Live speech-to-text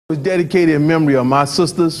was dedicated in memory of my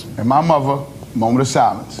sisters and my mother. Moment of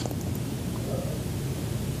silence.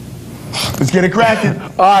 Let's get it cracking.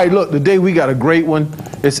 All right, look, today we got a great one.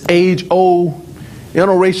 It's age-old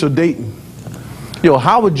interracial dating. Yo,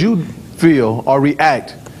 how would you feel or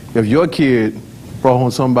react if your kid brought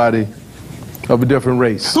home somebody of a different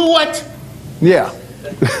race? What? Yeah.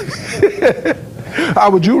 How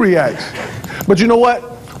would you react? But you know what?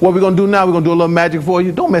 What we're going to do now, we're going to do a little magic for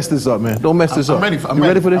you. Don't mess this up, man. Don't mess this up. I'm ready. You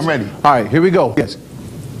ready for this? I'm ready. All right, here we go. Yes.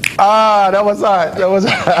 Ah, that was hot. That was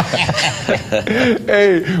hot.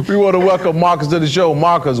 Hey, we want to welcome Marcus to the show.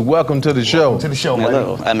 Marcus, welcome to the show. Welcome to the show,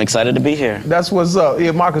 Hello. buddy. I'm excited to be here. That's what's up.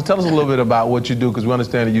 Yeah, Marcus, tell us a little bit about what you do, because we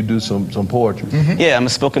understand that you do some poetry. Yeah, I'm a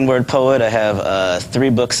spoken word poet. I have 3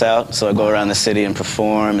 books out, so I go around the city and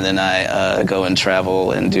perform, and then I go and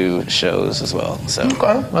travel and do shows as well. So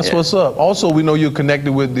Okay, that's what's up. Also, we know you're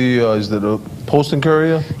connected with the is it the Post and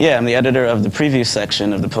Courier? Yeah, I'm the editor of the preview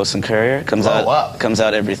section of the Post and Courier. It comes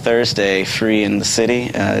out every Thursday, free in the city.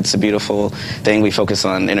 It's a beautiful thing. We focus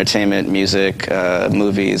on entertainment, music,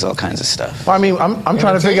 movies, all kinds of stuff. I mean, I'm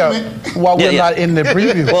trying to figure out why we're not in the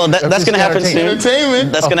preview. Well, that's going to happen soon.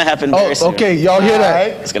 Entertainment. That's going to happen very soon. Okay, y'all hear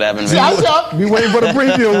that? It's going to happen very soon. Be waiting for the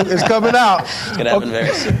preview. It's coming out. It's going to happen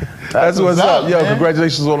very soon. That's what's up. Yo, man.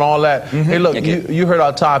 Congratulations on all that. Hey, look, you heard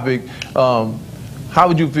our topic. How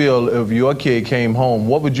would you feel if your kid came home?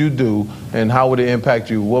 What would you do, and how would it impact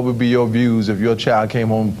you? What would be your views if your child came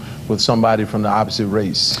home with somebody from the opposite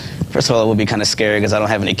race? First of all, it would be kind of scary because I don't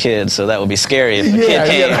have any kids, so that would be scary if a kid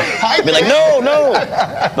came. I'd be like, no.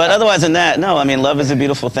 But otherwise than that, no, I mean, love is a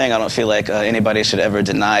beautiful thing. I don't feel like anybody should ever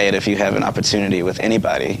deny it. If you have an opportunity with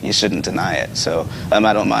anybody, you shouldn't deny it. So I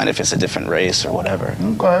don't mind if it's a different race or whatever.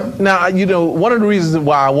 Okay. Now, you know, one of the reasons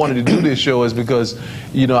why I wanted to do this show is because,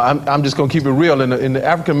 you know, I'm just going to keep it real. In the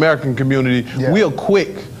African-American community, we are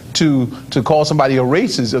quick to call somebody a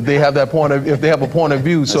racist if they have a point of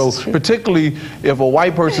view. So particularly if a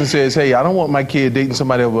white person says, hey, I don't want my kid dating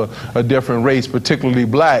somebody of a different race, particularly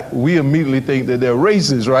black, we immediately think that they're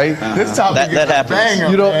racist, right? This topic that happens.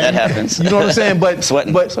 That happens. You know what I'm saying? But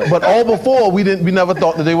but all before we never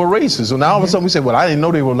thought that they were racist. So now all of a sudden we say, well, I didn't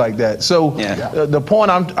know they were like that. So the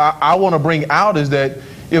point I want to bring out is that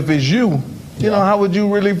if it's you know, how would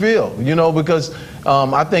you really feel? You know, because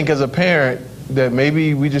I think as a parent, that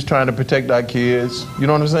maybe we just trying to protect our kids. You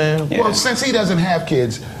know what I'm saying? Yeah. Well, since he doesn't have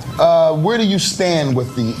kids, where do you stand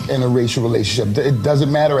with the interracial relationship? Does it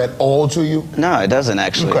matter at all to you? No, it doesn't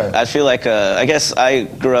actually. Okay. I feel like, I guess I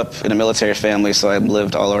grew up in a military family, so I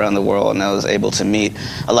lived all around the world, and I was able to meet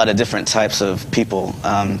a lot of different types of people.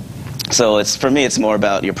 So for me, it's more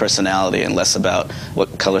about your personality and less about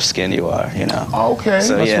what color skin you are, you know. Okay.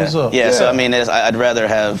 So That's what's up. yeah. So I mean, I'd rather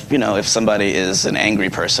have, you know, if somebody is an angry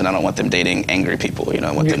person, I don't want them dating angry people. You know,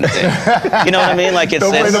 I want them to date. You know what I mean? Like it's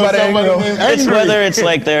whether it's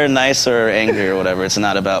like they're nice or angry or whatever. It's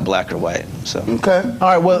not about black or white. So okay. All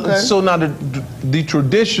right. Well, so now the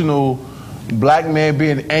traditional black man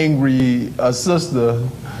being angry sister,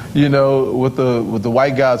 you know, with the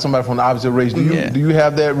white guy, somebody from the opposite race. Do you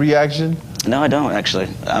have that reaction? No, I don't actually.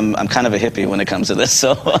 I'm kind of a hippie when it comes to this.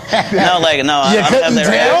 So I don't have that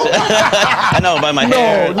reaction. I know by my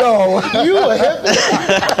hair. No, you a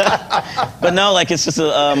hippie. But no, like it's just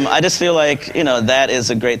I just feel like, you know, that is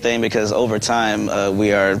a great thing because over time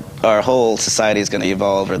our whole society is going to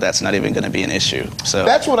evolve, or that's not even going to be an issue. So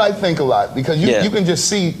that's what I think a lot, because you can just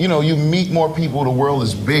see, you know, you meet more people, the world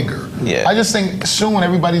is bigger. Yeah. I just think soon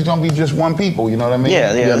everybody's going to be just one people. You know what I mean?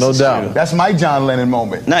 Yeah, no doubt. True. That's my John Lennon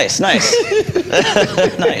moment. Nice. Nice,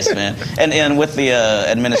 man. And with the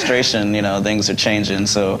administration, you know, things are changing.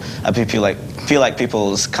 So I feel like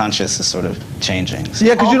people's conscience is sort of changing. So.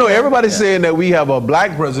 Yeah, because you know everybody's saying that we have a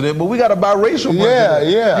black president, but we got a biracial president.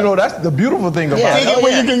 Yeah. You know, that's the beautiful thing about it. Take it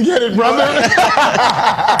where you can get it, brother.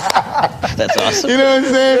 That's awesome. You know what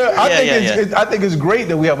I'm saying? I think it's great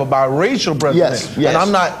that we have a biracial president. Yes. And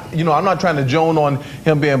I'm not trying to joan on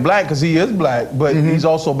him being black, because he is black, but he's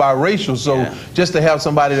also biracial. So just to have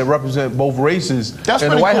somebody that represents both races that's in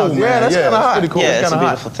pretty the White cool, House, man. that's kind of hot. Pretty cool. Yeah, it's a hot.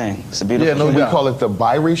 beautiful thing. It's a beautiful thing. We call it the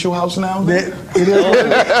biracial house now? It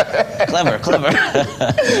is. Clever.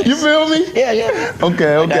 You feel me? Yeah.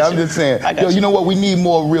 Okay. I'm just saying. Yo, you know what? We need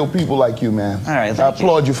more real people like you, man. All right, I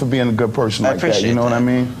applaud you for being a good person like that. You know what I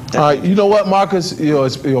mean? All right. You know what, Marcus? You know,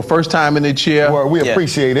 it's your first time in the chair. Well, we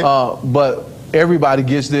appreciate it. But everybody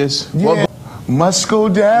gets this. Yeah. Must go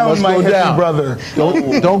down, my hippie brother.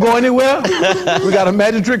 Don't go anywhere. We got a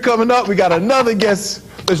magic trick coming up. We got another guest.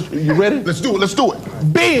 You ready? Let's do it.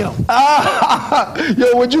 Bam!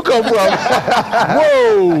 Yo, where'd you come from?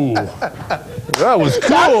 Whoa! That was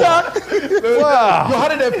cool. Wow. Yo, how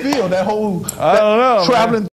did that feel? That whole traveling